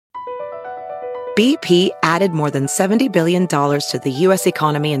BP added more than $70 billion to the U.S.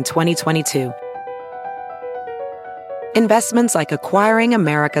 economy in 2022. Investments like acquiring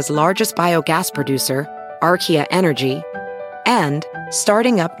America's largest biogas producer, Archaea Energy, and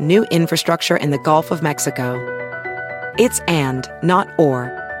starting up new infrastructure in the Gulf of Mexico. It's and, not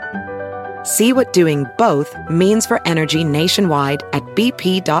or. See what doing both means for energy nationwide at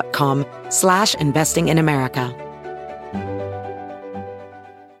bp.com/investing in America.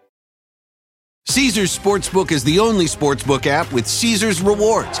 Caesars Sportsbook is the only sportsbook app with Caesars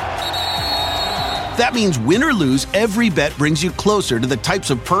Rewards. That means win or lose, every bet brings you closer to the types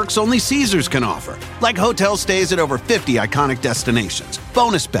of perks only Caesars can offer. Like hotel stays at over 50 iconic destinations,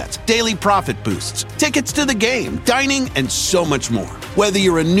 bonus bets, daily profit boosts, tickets to the game, dining, and so much more. Whether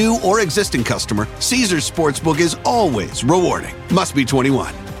you're a new or existing customer, Caesars Sportsbook is always rewarding. Must be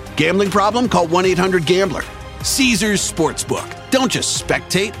 21. Gambling problem? Call 1-800-GAMBLER. Caesars Sportsbook. Don't just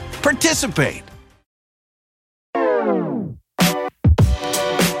spectate, participate.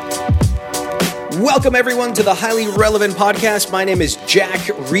 Welcome, everyone, to the Highly Relevant Podcast. My name is Jack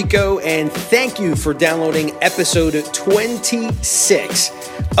Rico, and thank you for downloading episode 26.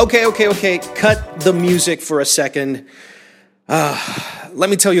 Okay. Cut the music for a second. Let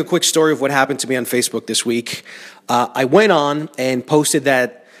me tell you a quick story of what happened to me on Facebook this week. I went on and posted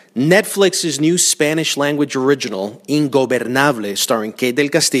that Netflix's new Spanish language original, Ingobernable, starring Kate del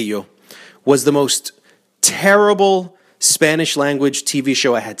Castillo, was the most terrible Spanish language TV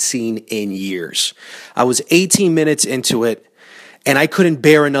show I had seen in years. I was 18 minutes into it, and I couldn't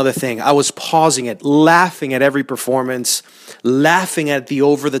bear another thing. I was pausing it, laughing at every performance, laughing at the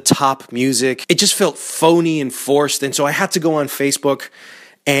over-the-top music. It just felt phony and forced, and so I had to go on Facebook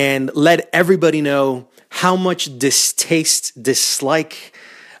and let everybody know how much dislike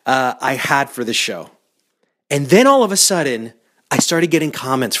I had for the show. And then all of a sudden, I started getting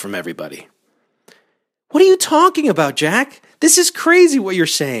comments from everybody. What are you talking about, Jack? This is crazy what you're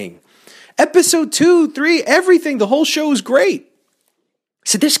saying. Episode 2, 3, everything, the whole show is great.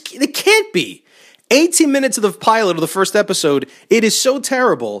 So it can't be. 18 minutes of the pilot of the first episode, it is so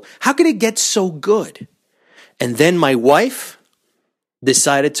terrible. How could it get so good? And then my wife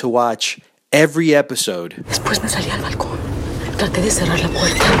decided to watch every episode. Después me salí al balcón. Traté de cerrar la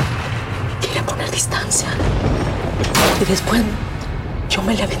puerta. Quería poner distancia. Y después yo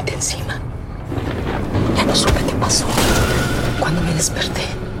me le aventé encima. Ya no supe qué pasó. Cuando me desperté,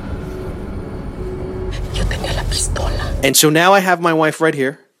 yo tenía la pistola. And so now I have my wife right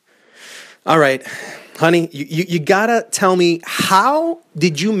here. All right, honey, you gotta tell me, how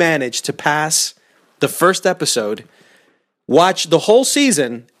did you manage to pass the first episode, watch the whole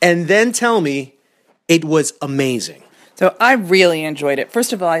season, and then tell me it was amazing? So I really enjoyed it.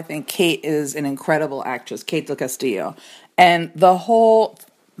 First of all, I think Kate is an incredible actress, Kate del Castillo. And the whole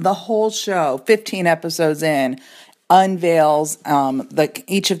show, 15 episodes in, unveils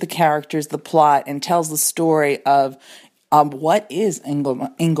each of the characters, the plot, and tells the story of what is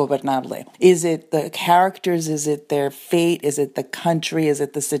Ingobernable. Is it the characters? Is it their fate? Is it the country? Is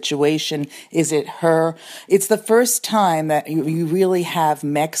it the situation? Is it her? It's the first time that you really have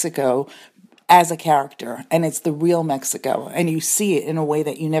Mexico as a character, and it's the real Mexico, and you see it in a way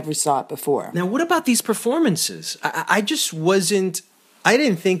that you never saw it before. Now, what about these performances? I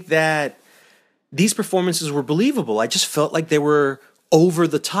didn't think that these performances were believable. I just felt like they were over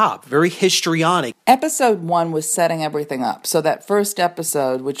the top, very histrionic. Episode 1 was setting everything up. So that first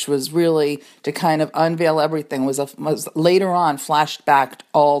episode, which was really to kind of unveil everything, was later on flashed back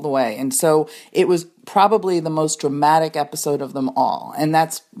all the way. And so it was probably the most dramatic episode of them all. And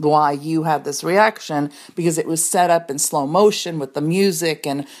that's why you had this reaction, because it was set up in slow motion with the music,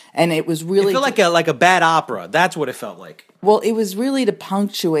 and it was really... It felt like a bad opera. That's what it felt like. Well, it was really to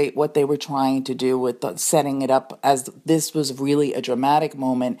punctuate what they were trying to do with setting it up, as this was really a dramatic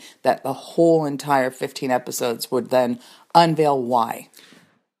moment that the whole entire 15 episodes would then unveil why.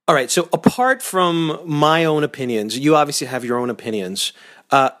 All right, so apart from my own opinions, you obviously have your own opinions.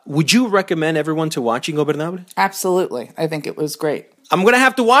 Would you recommend everyone to watch Ingobernable? Absolutely. I think it was great. I'm going to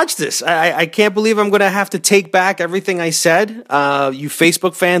have to watch this. I can't believe I'm going to have to take back everything I said. You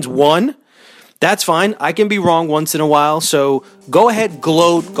Facebook fans won. That's fine. I can be wrong once in a while. So go ahead,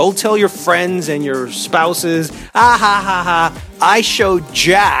 gloat. Go tell your friends and your spouses. I showed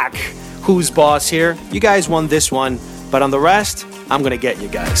Jack who's boss here. You guys won this one. But on the rest, I'm going to get you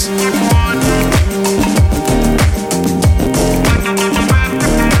guys.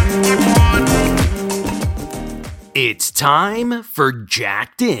 It's time for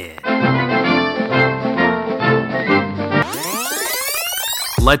Jacked In.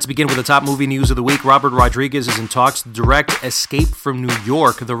 Let's begin with the top movie news of the week. Robert Rodriguez is in talks to direct Escape from New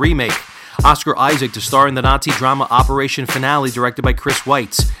York, the remake. Oscar Isaac to star in the Nazi drama Operation Finale, directed by Chris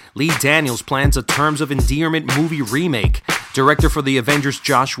Weitz. Lee Daniels plans a Terms of Endearment movie remake. Director for The Avengers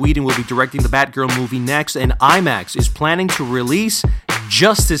Joss Whedon will be directing the Batgirl movie next, and IMAX is planning to release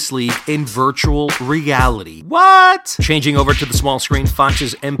Justice League in virtual reality. What? Changing over to the small screen,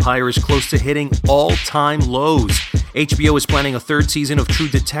 Fox's Empire is close to hitting all-time lows. HBO is planning a third season of True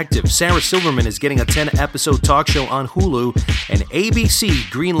Detective. Sarah Silverman is getting a 10-episode talk show on Hulu, and ABC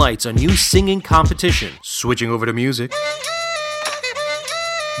greenlights a new singing competition. Switching over to music.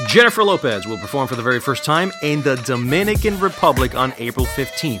 Jennifer Lopez will perform for the very first time in the Dominican Republic on April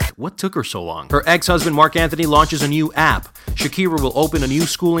 15th. What took her so long? Her ex-husband Mark Anthony launches a new app. Shakira will open a new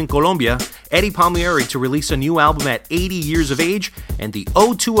school in Colombia. Eddie Palmieri to release a new album at 80 years of age. And the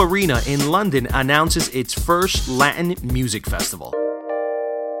O2 Arena in London announces its first Latin music festival.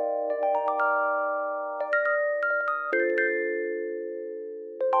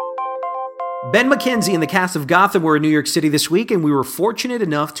 Ben McKenzie and the cast of Gotham were in New York City this week, and we were fortunate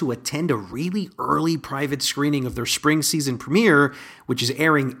enough to attend a really early private screening of their spring season premiere, which is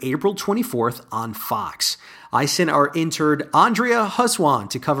airing April 24th on Fox. I sent our intern, Andrea Huswan,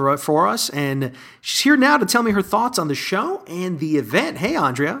 to cover it for us, and she's here now to tell me her thoughts on the show and the event. Hey,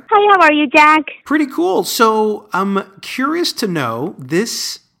 Andrea. Hi, how are you, Jack? Pretty cool. So I'm curious to know,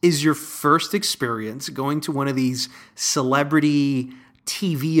 this is your first experience going to one of these celebrity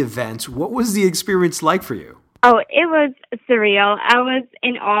TV events. What was the experience like for you? Oh, it was surreal. I was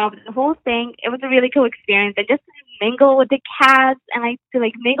in awe of the whole thing. It was a really cool experience. And just to mingle with the cast and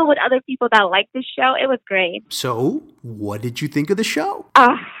to mingle with other people that like the show, it was great. So, what did you think of the show?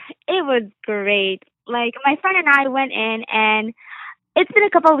 It was great. My friend and I went in, and it's been a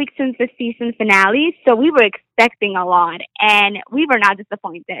couple of weeks since the season finale, so we were expecting a lot, and we were not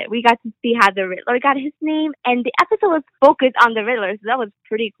disappointed. We got to see how the Riddler got his name, and the episode was focused on the Riddler, so that was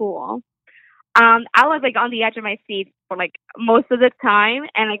pretty cool. I was on the edge of my seat for most of the time,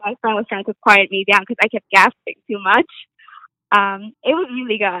 and my friend was trying to quiet me down because I kept gasping too much. It was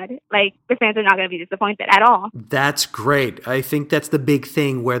really good. The fans are not going to be disappointed at all. That's great. I think that's the big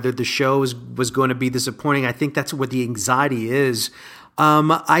thing, whether the show was going to be disappointing. I think that's what the anxiety is.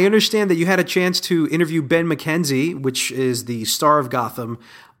 I understand that you had a chance to interview Ben McKenzie, which is the star of Gotham,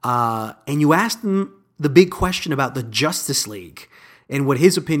 and you asked him the big question about the Justice League and what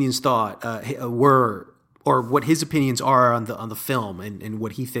his opinions were, or what his opinions are on the film and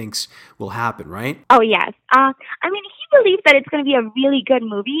what he thinks will happen, right? Oh, yes. He believes that it's going to be a really good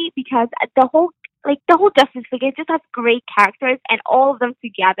movie because the whole Justice League, it just has great characters, and all of them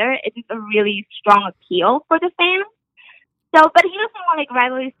together, it is a really strong appeal for the fans. So, but he doesn't want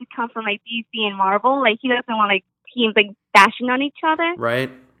rivalries to come from DC and Marvel. He doesn't want teams bashing on each other. Right.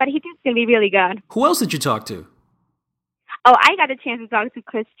 But he thinks it's going to be really good. Who else did you talk to? Oh, I got a chance to talk to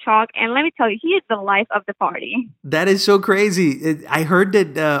Chris Chalk, and let me tell you, he is the life of the party. That is so crazy. I heard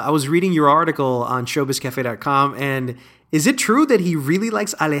that I was reading your article on showbizcafe.com, and is it true that he really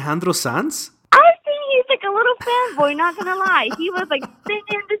likes Alejandro Sanz? I think he's a little fanboy, not gonna lie. He was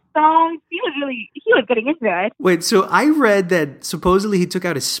singing the songs. He was getting into it. Wait, so I read that supposedly he took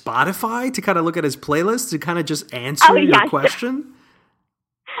out his Spotify to kind of look at his playlist to kind of just answer your question?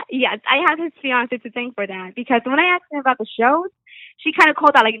 Yes, I have his fiance to thank for that, because when I asked him about the shows, she kind of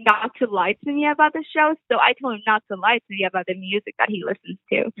called out not to lie to me about the show, so I told him not to lie to me about the music that he listens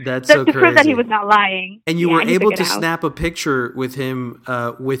to. That's so crazy. To prove that he was not lying. And you were able to snap a picture with him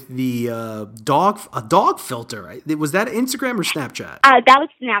with the dog filter. Right? Was that Instagram or Snapchat? That was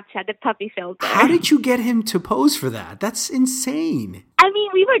Snapchat, the puppy filter. How did you get him to pose for that? That's insane.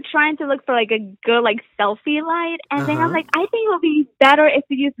 We were trying to look for a good selfie light, and then I was I think it would be better if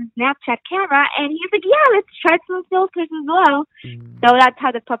we use the Snapchat camera, and he was yeah, let's try some filters as well. So that's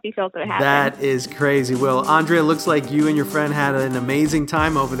how the puppy filter happened. That is crazy. Well, Andrea, looks like you and your friend had an amazing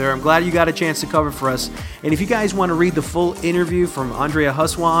time over there. I'm glad you got a chance to cover for us. And if you guys want to read the full interview from Andrea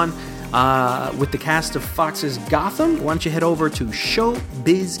Huswan with the cast of Fox's Gotham, why don't you head over to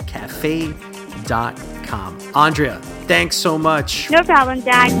showbizcafe.com. Andrea, thanks so much. No problem,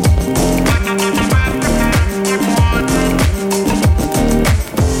 Jack.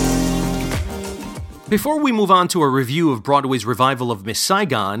 Before we move on to a review of Broadway's revival of Miss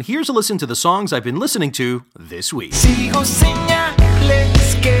Saigon, here's a listen to the songs I've been listening to this week. Sigo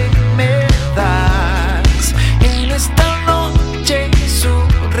señales que me das en esta noche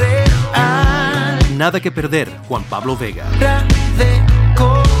surreal. Nada que perder, Juan Pablo Vega. De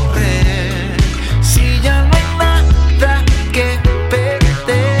correr, si ya no hay nada que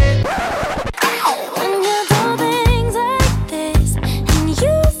perder. When you do things like this and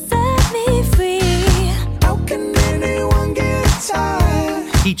you set me free, How can anyone get tired?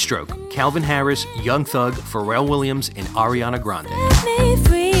 Heat Heatstroke, Calvin Harris, Young Thug, Pharrell Williams, and Ariana Grande. me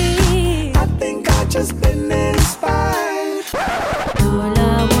free. I think I just been inspired. Doy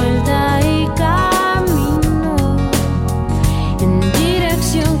la vuelta y camino en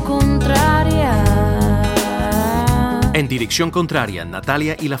dirección contraria. En Dirección Contraria,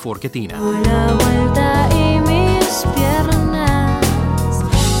 Natalia y La Forquetina. Doy la vuelta y mis piernas se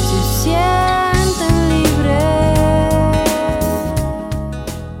sienten libres.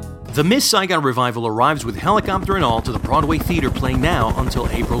 The Miss Saigon revival arrives with helicopter and all to the Broadway Theater, playing now until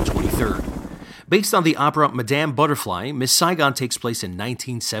April 23rd. Based on the opera Madame Butterfly, Miss Saigon takes place in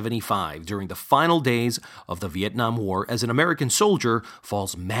 1975 during the final days of the Vietnam War as an American soldier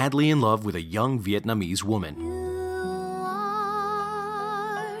falls madly in love with a young Vietnamese woman. You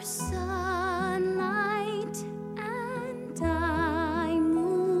are sunlight and I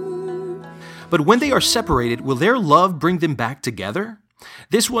moon. But when they are separated, will their love bring them back together?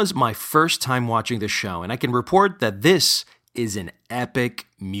 This was my first time watching the show, and I can report that this is an epic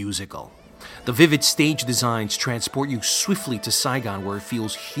musical. The vivid stage designs transport you swiftly to Saigon, where it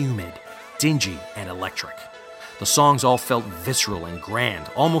feels humid, dingy, and electric. The songs all felt visceral and grand,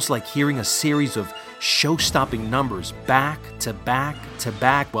 almost like hearing a series of show-stopping numbers back to back to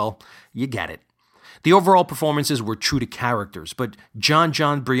back. Well, you get it. The overall performances were true to characters, but John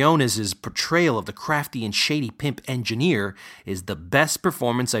Briones' portrayal of the crafty and shady pimp engineer is the best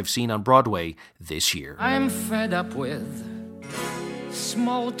performance I've seen on Broadway this year. I'm fed up with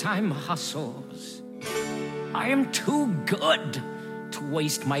small-time hustles. I am too good to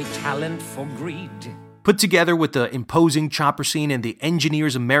waste my talent for greed. Put together with the imposing chopper scene and the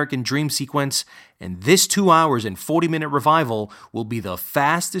engineer's American Dream sequence, and this 2 hours and 40-minute revival will be the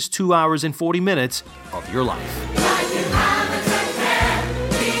fastest 2 hours and 40 minutes of your life.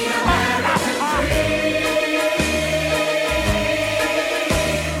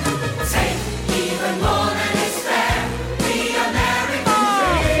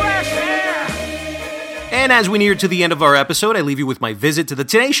 And as we near to the end of our episode, I leave you with my visit to the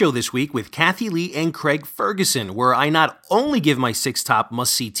Today Show this week with Kathy Lee and Craig Ferguson, where I not only give my 6 top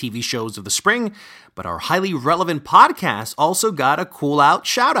must-see TV shows of the spring, but our highly relevant podcast also got a cool-out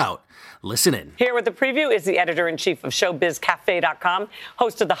shout-out. Listen in. Here with the preview is the editor-in-chief of ShowBizCafe.com,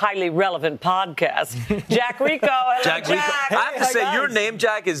 host of the highly relevant podcast, Jack Rico. Hello, Jack Rico. I have to say, your name,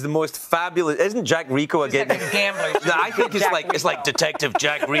 Jack, is the most fabulous. Isn't Jack Rico again? Like a gambler. No, I think it's like Detective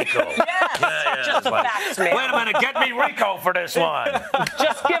Jack Rico. Yes, just the facts, man. Wait a minute, get me Rico for this one.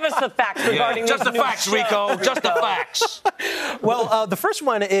 Just give us the facts regarding just this the facts, new Rico. show. Just the facts. Well, the first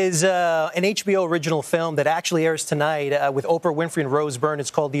one is an HBO original film that actually airs tonight with Oprah Winfrey and Rose Byrne.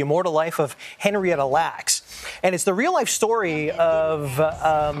 It's called The Immortal Life of Henrietta Lacks. And it's the real-life story of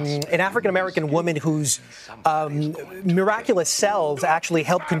an African-American woman whose miraculous cells actually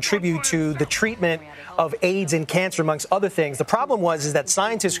helped contribute to the treatment of AIDS and cancer, amongst other things. The problem is that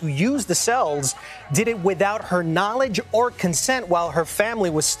scientists who used the cells did it without her knowledge or consent while her family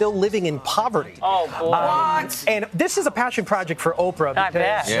was still living in poverty. Oh, boy. What? And this is a passion project for Oprah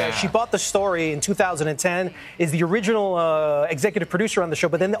because she bought the story in 2010, is the original executive producer on the show,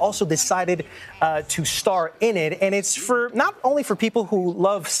 but then also decided to star in it. And it's for not only for people who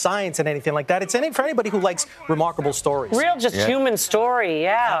love science and anything like that, it's for anybody who likes remarkable stories. Real, just human story,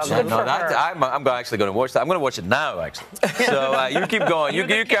 yeah. Good for her. I'm actually going to watch that. I'm going to watch it now, actually. So you keep going.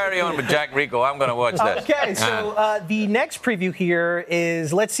 You carry on with Jack Rico. I'm going to watch this. Okay, so the next preview here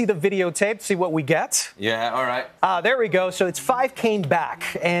is, let's see the videotape, see what we get. Yeah, all right. There we go. So it's Five Came Back,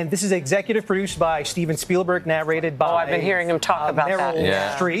 and this is executive produced by Steven Spielberg, narrated by I've been hearing him talk about Meryl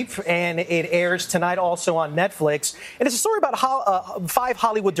that. Streep, and it airs tonight also on Netflix. And it's a story about 5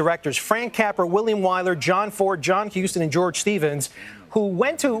 Hollywood directors: Frank Capra, William Wyler, John Ford, John Huston, and George Stevens, who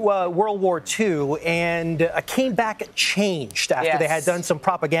went to World War II and came back changed after they had done some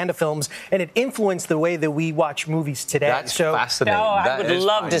propaganda films, and it influenced the way that we watch movies today. That's fascinating. Oh, I would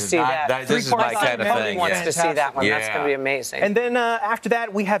love to see that. This is my kind of thing. Wants to see that one. That's going to be amazing. And then after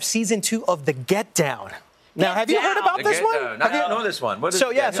that, we have season 2 of The Get Down. Now, have you heard about this one? I don't know this one. What is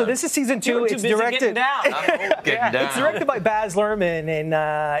so this is season 2. It's directed. It's directed by Baz Luhrmann,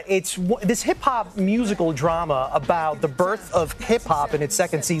 and it's this hip hop musical drama about the birth of hip hop in its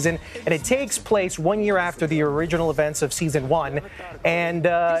second season, and it takes place 1 year after the original events of season 1. And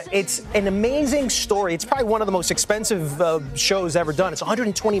it's an amazing story. It's probably one of the most expensive shows ever done. It's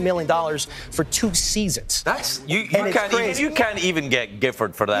 $120 million for 2 seasons. You can't even get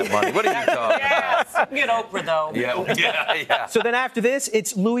Gifford for that money. What are you talking about? Get over Oprah, though. Yeah. So then after this,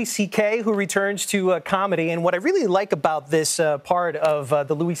 it's Louis C.K. who returns to comedy. And what I really like about this part of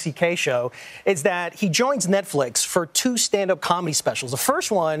the Louis C.K. show is that he joins Netflix for 2 stand-up comedy specials. The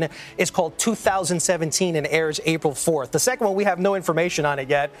first one is called 2017 and airs April 4th. The second one, we have no information on it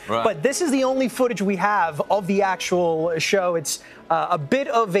yet. Right. But this is the only footage we have of the actual show. It's a bit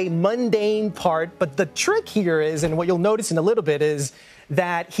of a mundane part. But the trick here is, and what you'll notice in a little bit, is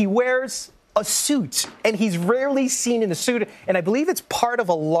that he wears a suit, and he's rarely seen in a suit, and I believe it's part of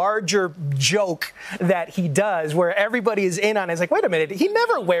a larger joke that he does where everybody is in on it. It's like, wait a minute, he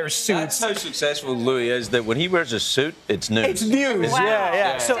never wears suits. That's how successful Louis is, that when he wears a suit, it's news. It's news,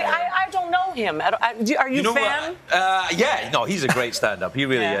 yeah. So I don't know him. Are you a fan? No, he's a great stand-up. He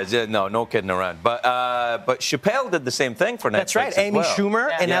really is. Yeah, no kidding around. But Chappelle did the same thing for Netflix. That's right, Amy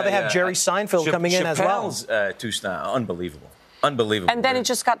Schumer, and now they have Jerry Seinfeld coming in as well. Chappelle's unbelievable. And then he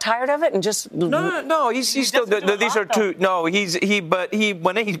just got tired of it and just no. He's still. These are two. No, But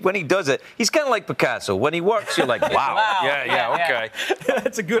when he does it, he's kind of like Picasso. When he works, you're like, wow. Okay.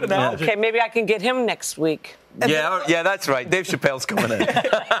 That's a good analogy. Okay, maybe I can get him next week. Yeah, that's right. Dave Chappelle's coming in.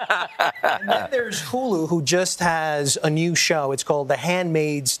 And then there's Hulu, who just has a new show. It's called The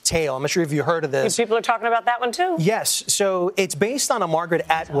Handmaid's Tale. I'm not sure if you heard of this. People are talking about that one, too. Yes. So it's based on a Margaret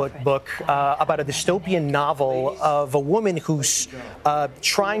Atwood book about a dystopian novel of a woman who's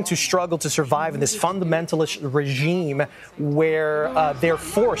trying to struggle to survive in this fundamentalist regime where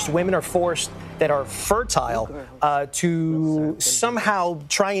women are forced that are fertile to somehow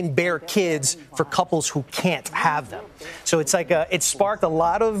try and bear kids for couples who can't have them. So it's like it sparked a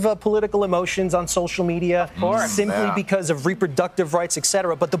lot of political emotions on social media simply because of reproductive rights,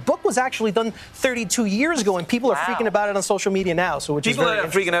 etc. But the book was actually done 32 years ago, and people are freaking about it on social media now. So people are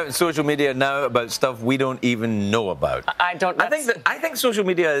freaking out on social media now about stuff we don't even know about. I think social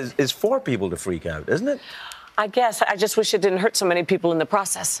media is for people to freak out, isn't it? I guess. I just wish it didn't hurt so many people in the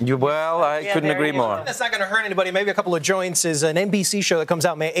process. I couldn't agree more. That's not going to hurt anybody. Maybe a couple of joints is an NBC show that comes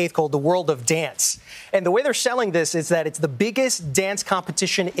out May 8th called The World of Dance. And the way they're selling this is that it's the biggest dance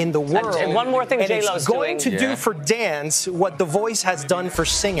competition in the world. And one more thing J-Lo's doing. It's going to do for dance what The Voice has done for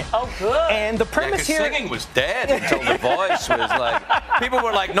singing. Oh, good. And the premise here... singing was dead until The Voice was like... People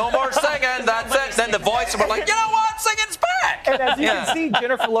were like, no more singing, that's it. Then The Voice were like, you know what? Singing's back. And as you can see,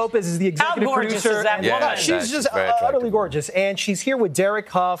 Jennifer Lopez is the executive producer. Is that woman? She's just utterly gorgeous. And she's here with Derek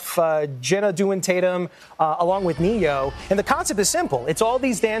Huff, Jenna Dewan Tatum, along with Neo. And the concept is simple. It's all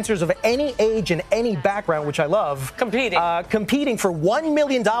these dancers of any age and any background, which I love. Competing for $1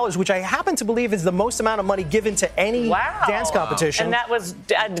 million, which I happen to believe is the most amount of money given to any dance competition. And that was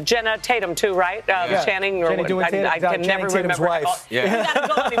Jenna Tatum, too, right? Channing, or Jenna Dewan Tatum, I can never Tatum's remember. wife. You gotta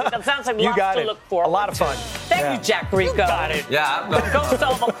go anyway. That sounds like lots to look for. A lot of fun. Thank you, Jack Rico. You got it. Yeah, go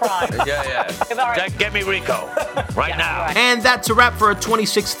solve a crime. Jack, get me Rico right now. And that's a wrap for a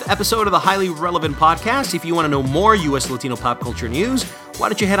 26th episode of the Highly Relevant Podcast. If you want to know more U.S. Latino pop culture news, why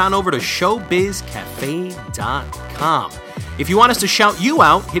don't you head on over to showbizcafe.com. If you want us to shout you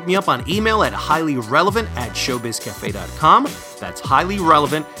out, hit me up on email at highly-relevant@showbizcafe.com. That's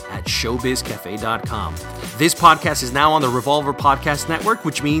highly-relevant@showbizcafe.com. This podcast is now on the Revolver Podcast Network,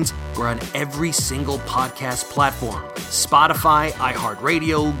 which means we're on every single podcast platform. Spotify,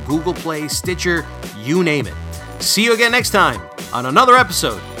 iHeartRadio, Google Play, Stitcher, you name it. See you again next time on another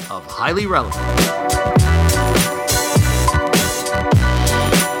episode of Highly Relevant.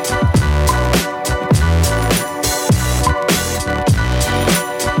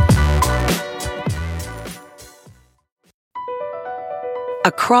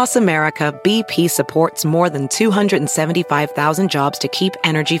 Across America, BP supports more than 275,000 jobs to keep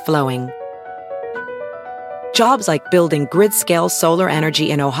energy flowing. Jobs like building grid-scale solar energy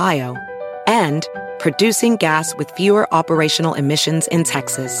in Ohio and producing gas with fewer operational emissions in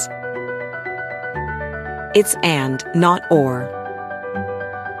Texas. It's and, not or.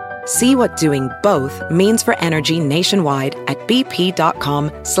 See what doing both means for energy nationwide at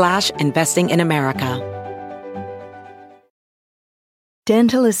bp.com/investing in America.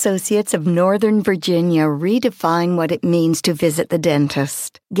 Dental Associates of Northern Virginia redefine what it means to visit the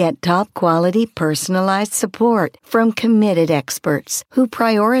dentist. Get top-quality, personalized support from committed experts who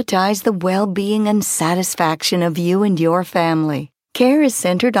prioritize the well-being and satisfaction of you and your family. Care is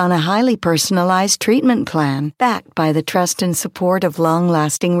centered on a highly personalized treatment plan backed by the trust and support of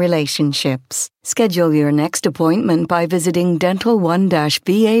long-lasting relationships. Schedule your next appointment by visiting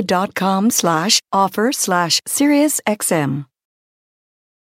dental1-va.com/offer/SiriusXM.